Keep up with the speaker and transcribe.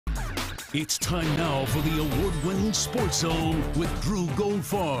It's time now for the award-winning Sports Zone with Drew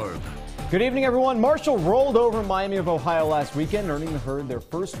Goldfarb. Good evening, everyone. Marshall rolled over Miami of Ohio last weekend, earning the Herd their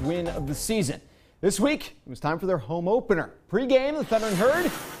first win of the season. This week, it was time for their home opener. Pre-game, the Thunder and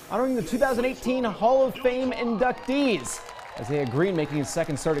Herd honoring the 2018 Hall of Fame inductees. Isaiah Green making his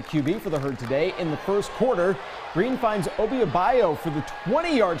second start at QB for the Herd today. In the first quarter, Green finds Obi Abayo for the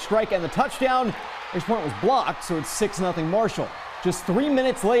 20-yard strike and the touchdown. His point was blocked, so it's 6-0 Marshall. Just 3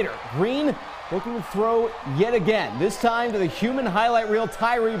 minutes later, Green looking to throw yet again, this time to the human highlight reel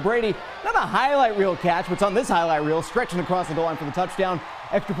Tyree Brady. Not a highlight reel catch, what's on this highlight reel, stretching across the goal line for the touchdown.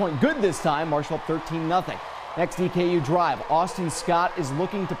 Extra point good this time, Marshall up 13-0. Next EKU drive, Austin Scott is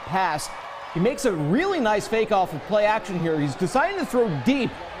looking to pass. He makes a really nice fake off of play action here. He's deciding to throw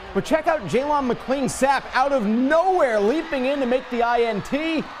deep, but check out Jalon McLean-Sapp out of nowhere, leaping in to make the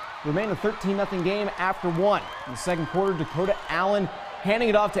INT. Remain a 13-0 game after one. In the second quarter, Dakota Allen handing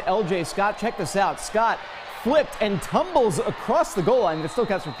it off to LJ Scott. Check this out. Scott flipped and tumbles across the goal line. It still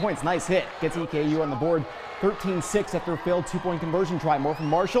counts for points. Nice hit. Gets EKU on the board 13-6 after a failed two-point conversion try. More from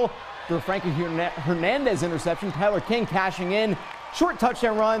Marshall. Through a Frankie Hernandez interception. Tyler King cashing in. Short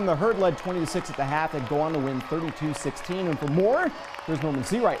touchdown run. The Herd led 20-6 at the half. They'd go on to win 32-16. And for more, here's Norman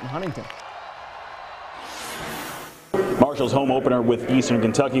Seawright in Huntington. Marshall's home opener with Eastern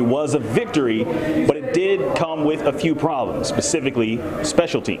Kentucky was a victory, but it did come with a few problems, specifically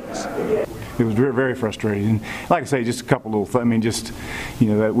special teams. It was very, very frustrating. Like I say, just a couple little things. I mean, just,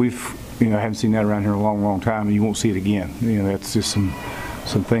 that we've, haven't seen that around here in a long, long time, and you won't see it again. That's just some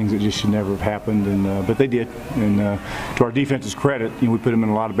things that just should never have happened, and but they did. And to our defense's credit, we put them in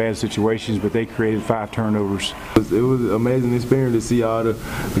a lot of bad situations, but they created 5 turnovers. It was an amazing experience to see all the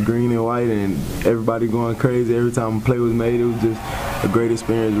green and white and everybody going crazy every time a play was made. It was just a great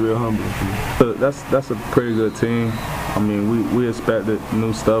experience, real humbling. So that's a pretty good team. I mean, we expected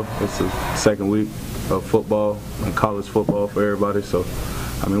new stuff. It's the second week of football and college football for everybody, so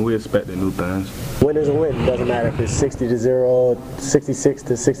I mean, we expected new things. Win is a win. It doesn't matter if it's 60-0,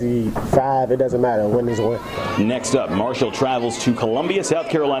 66-65. It doesn't matter. Win is a win. Next up, Marshall travels to Columbia, South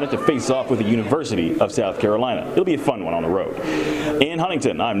Carolina to face off with the University of South Carolina. It'll be a fun one on the road. In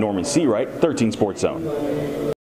Huntington, I'm Norman Seawright, 13 Sports Zone.